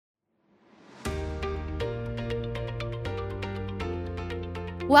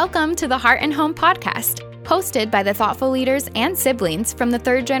Welcome to the Heart and Home podcast, hosted by the thoughtful leaders and siblings from the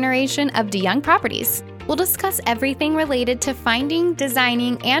third generation of DeYoung Properties. We'll discuss everything related to finding,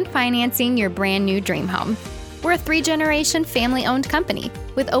 designing, and financing your brand new dream home. We're a three-generation family-owned company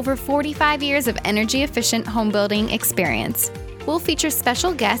with over 45 years of energy-efficient home building experience. We'll feature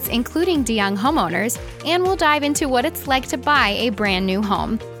special guests, including DeYoung homeowners, and we'll dive into what it's like to buy a brand new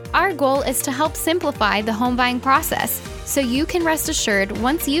home. Our goal is to help simplify the home buying process, so you can rest assured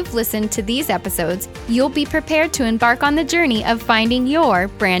once you've listened to these episodes, you'll be prepared to embark on the journey of finding your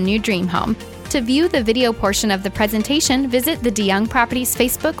brand new dream home. To view the video portion of the presentation, visit the DeYoung Properties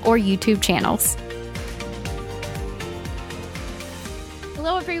Facebook or YouTube channels.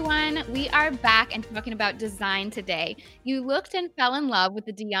 Hello everyone, we are back and talking about design today. You looked and fell in love with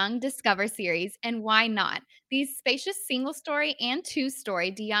the DeYoung Discover series, and why not? These spacious single-story and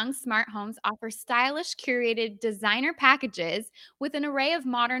two-story DeYoung smart homes offer stylish, curated designer packages with an array of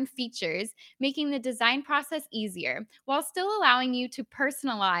modern features, making the design process easier, while still allowing you to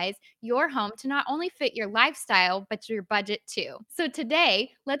personalize your home to not only fit your lifestyle, but your budget too. So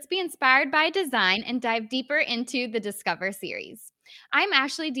today, let's be inspired by design and dive deeper into the Discover series. I'm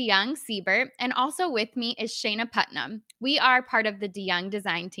Ashley DeYoung Siebert, and also with me is Shayna Putnam. We are part of the DeYoung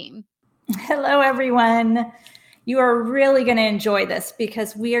design team. Hello, everyone. You are really going to enjoy this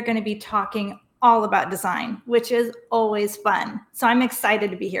because we are going to be talking all about design, which is always fun. So I'm excited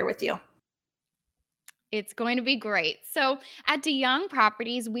to be here with you. It's going to be great. So at DeYoung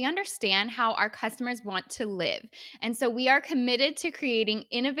Properties, we understand how our customers want to live. And so we are committed to creating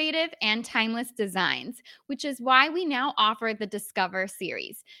innovative and timeless designs, which is why we now offer the Discover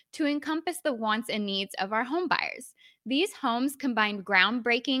series to encompass the wants and needs of our home buyers. These homes combine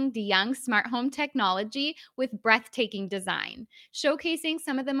groundbreaking DeYoung smart home technology with breathtaking design, showcasing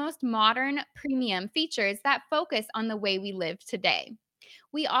some of the most modern premium features that focus on the way we live today.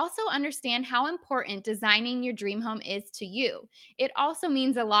 We also understand how important designing your dream home is to you. It also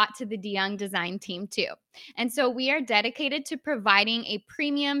means a lot to the DeYoung design team too. And so we are dedicated to providing a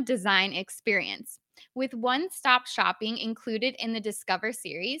premium design experience. With one-stop shopping included in the Discover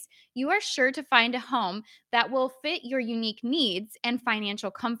series, you are sure to find a home that will fit your unique needs and financial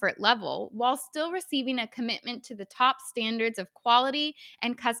comfort level while still receiving a commitment to the top standards of quality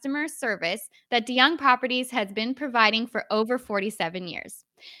and customer service that DeYoung Properties has been providing for over 47 years.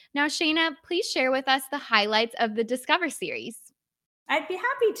 Now, Shayna, please share with us the highlights of the Discover series. I'd be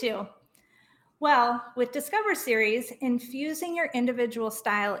happy to. Well, with Discover series, infusing your individual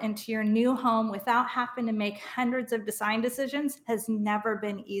style into your new home without having to make hundreds of design decisions has never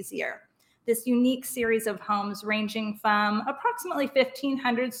been easier. This unique series of homes ranging from approximately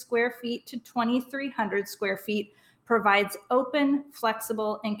 1,500 square feet to 2,300 square feet provides open,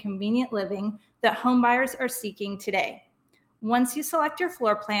 flexible, and convenient living that homebuyers are seeking today. Once you select your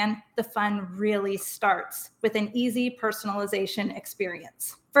floor plan, the fun really starts with an easy personalization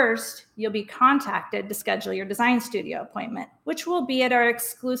experience. First, you'll be contacted to schedule your design studio appointment, which will be at our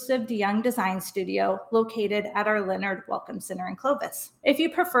exclusive DeYoung Design Studio located at our Leonard Welcome Center in Clovis. If you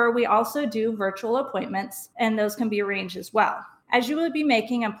prefer, we also do virtual appointments, and those can be arranged as well. As you will be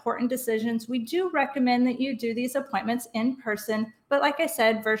making important decisions, we do recommend that you do these appointments in person, but like I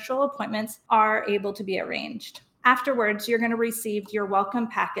said, virtual appointments are able to be arranged. Afterwards, you're going to receive your welcome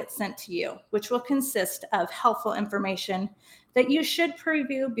packet sent to you, which will consist of helpful information that you should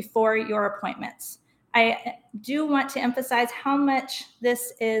preview before your appointments. I do want to emphasize how much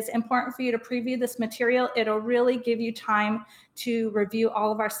this is important for you to preview this material. It'll really give you time to review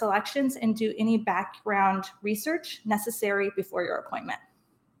all of our selections and do any background research necessary before your appointment.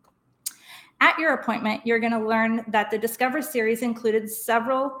 At your appointment, you're going to learn that the Discover series included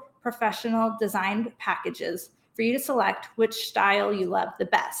several professional design packages for you to select which style you love the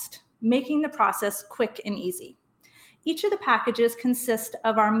best, making the process quick and easy. Each of the packages consists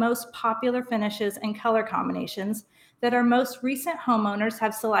of our most popular finishes and color combinations that our most recent homeowners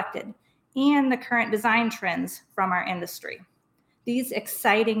have selected and the current design trends from our industry. These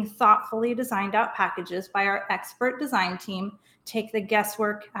exciting, thoughtfully designed out packages by our expert design team take the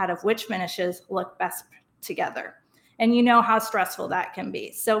guesswork out of which finishes look best together. And you know how stressful that can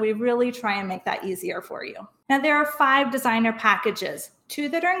be. So we really try and make that easier for you. Now, there are 5 designer packages, 2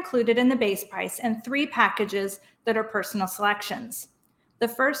 that are included in the base price and 3 packages that are personal selections. The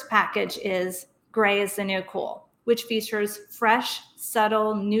first package is Gray is the New Cool, which features fresh,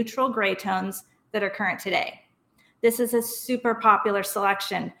 subtle, neutral gray tones that are current today. This is a super popular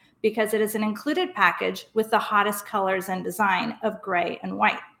selection because it is an included package with the hottest colors and design of gray and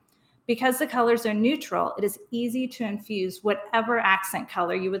white. Because the colors are neutral, it is easy to infuse whatever accent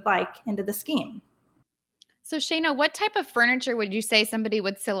color you would like into the scheme. So, Shayna, what type of furniture would you say somebody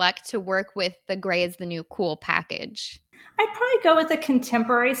would select to work with the gray is the new cool package? I'd probably go with a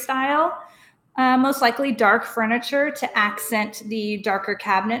contemporary style, most likely dark furniture to accent the darker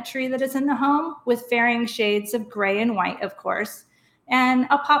cabinetry that is in the home with varying shades of gray and white, of course. And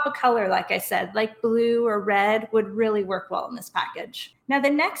a pop of color, like I said, like blue or red would really work well in this package. Now, the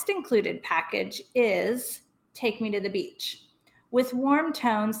next included package is Take Me to the Beach with warm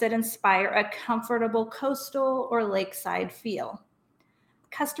tones that inspire a comfortable coastal or lakeside feel.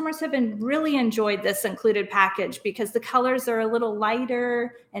 Customers have been really enjoyed this included package because the colors are a little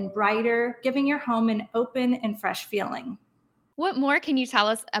lighter and brighter, giving your home an open and fresh feeling. What more can you tell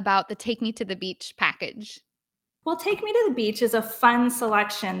us about the Take Me to the Beach package? Well, Take Me to the Beach is a fun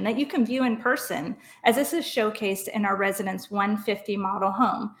selection that you can view in person, as this is showcased in our Residence 150 model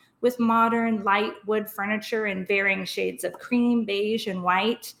home with modern light wood furniture in varying shades of cream, beige, and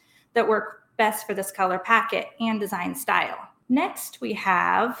white that work best for this color packet and design style. Next, we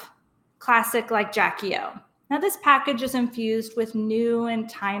have Classic Like Jackie O. Now, this package is infused with new and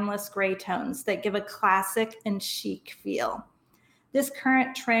timeless gray tones that give a classic and chic feel. This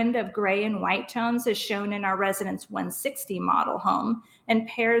current trend of gray and white tones is shown in our Residence 160 model home and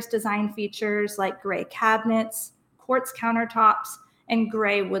pairs design features like gray cabinets, quartz countertops, and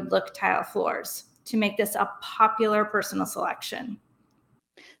gray wood look tile floors to make this a popular personal selection.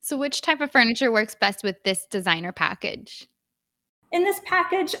 So, which type of furniture works best with this designer package? In this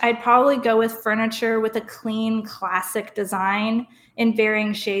package, I'd probably go with furniture with a clean, classic design in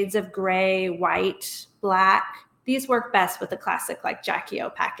varying shades of gray, white, black. These work best with a classic like Jackie O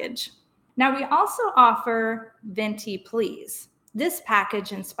package. Now, we also offer Venti Please. This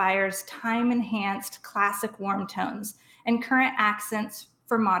package inspires time-enhanced classic warm tones and current accents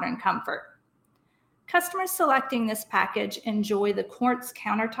for modern comfort. Customers selecting this package enjoy the quartz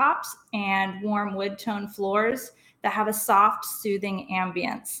countertops and warm wood tone floors that have a soft, soothing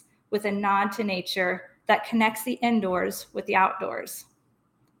ambience with a nod to nature that connects the indoors with the outdoors.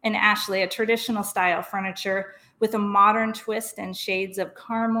 And Ashley, a traditional style furniture with a modern twist and shades of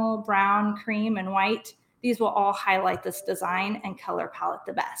caramel, brown, cream, and white. These will all highlight this design and color palette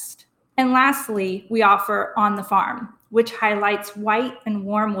the best. And lastly, we offer On the Farm, which highlights white and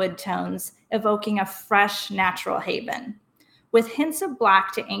warm wood tones, evoking a fresh, natural haven. With hints of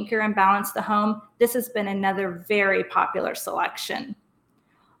black to anchor and balance the home, this has been another very popular selection.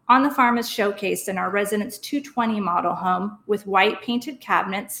 On the Farm is showcased in our Residence 220 model home with white painted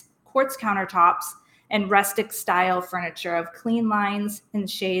cabinets, quartz countertops, and rustic style furniture of clean lines in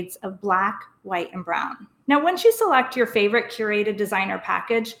shades of black, white, and brown. Now, once you select your favorite curated designer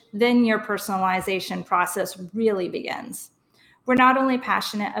package, then your personalization process really begins. We're not only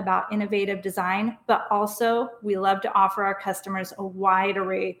passionate about innovative design, but also we love to offer our customers a wide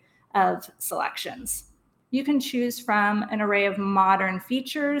array of selections. You can choose from an array of modern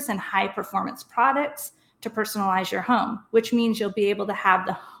features and high performance products to personalize your home, which means you'll be able to have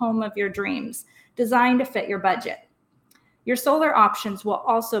the home of your dreams designed to fit your budget. Your solar options will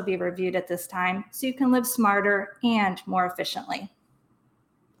also be reviewed at this time so you can live smarter and more efficiently.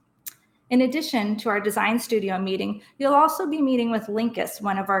 In addition to our design studio meeting, you'll also be meeting with Linkus,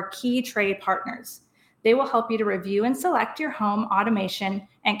 one of our key trade partners. They will help you to review and select your home automation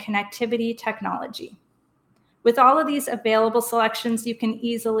and connectivity technology. With all of these available selections, you can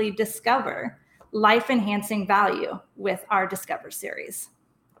easily discover life-enhancing value with our Discover series.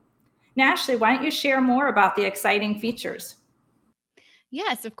 Now, Ashley, why don't you share more about the exciting features?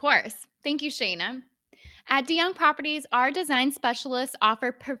 Yes, of course. Thank you, Shayna. At DeYoung Properties, our design specialists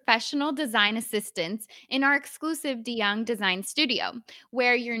offer professional design assistance in our exclusive DeYoung Design Studio,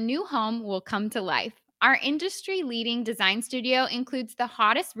 where your new home will come to life. Our industry leading design studio includes the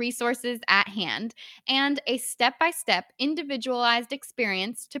hottest resources at hand and a step by step individualized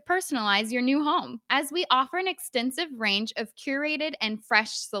experience to personalize your new home. As we offer an extensive range of curated and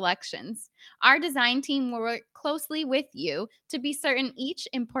fresh selections, our design team will work closely with you to be certain each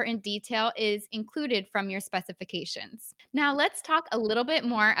important detail is included from your specifications. Now, let's talk a little bit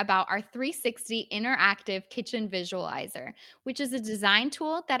more about our 360 interactive kitchen visualizer, which is a design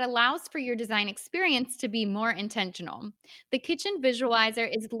tool that allows for your design experience to be more intentional. The kitchen visualizer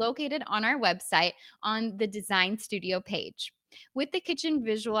is located on our website on the Design Studio page. With the kitchen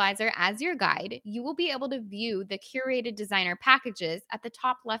visualizer as your guide, you will be able to view the curated designer packages at the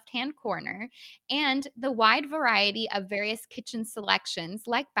top left hand corner and the wide variety of various kitchen selections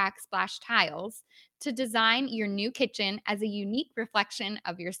like backsplash tiles to design your new kitchen as a unique reflection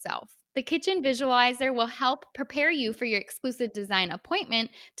of yourself. The kitchen visualizer will help prepare you for your exclusive design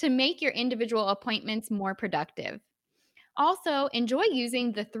appointment to make your individual appointments more productive. Also, enjoy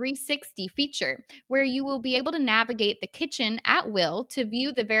using the 360 feature, where you will be able to navigate the kitchen at will to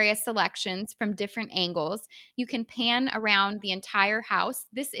view the various selections from different angles. You can pan around the entire house.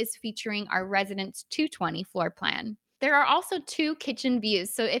 This is featuring our Residence 220 floor plan. There are also two kitchen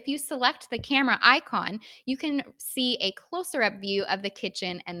views. So if you select the camera icon, you can see a closer up view of the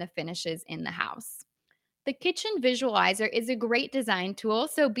kitchen and the finishes in the house. The Kitchen Visualizer is a great design tool,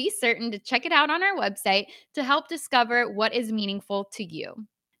 so be certain to check it out on our website to help discover what is meaningful to you.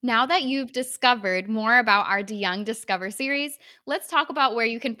 Now that you've discovered more about our DeYoung Discover series, let's talk about where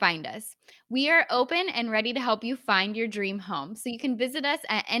you can find us. We are open and ready to help you find your dream home, so you can visit us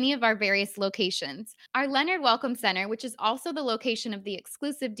at any of our various locations. Our Leonard Welcome Center, which is also the location of the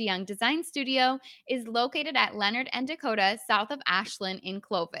exclusive DeYoung Design Studio, is located at Leonard and Dakota, south of Ashland in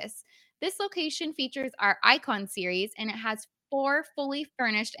Clovis. This location features our Icon series, and it has 4 fully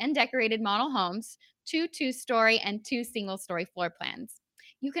furnished and decorated model homes, 2 two-story and 2 single-story floor plans.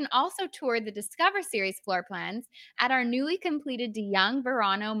 You can also tour the Discover Series floor plans at our newly completed DeYoung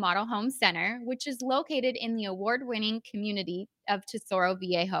Verano Model Home Center, which is located in the award-winning community of Tesoro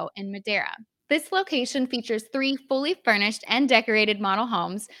Viejo in Madera. This location features 3 fully furnished and decorated model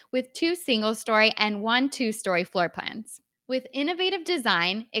homes with 2 single-story and 1 two-story floor plans. With innovative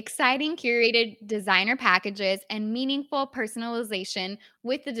design, exciting curated designer packages, and meaningful personalization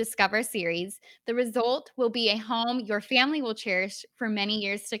with the Discover series, the result will be a home your family will cherish for many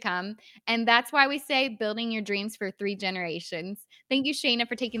years to come. And that's why we say building your dreams for 3 generations. Thank you, Shayna,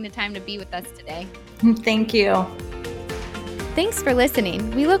 for taking the time to be with us today. Thank you. Thanks for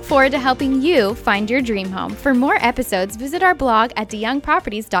listening. We look forward to helping you find your dream home. For more episodes, visit our blog at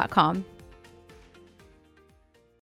deyoungproperties.com.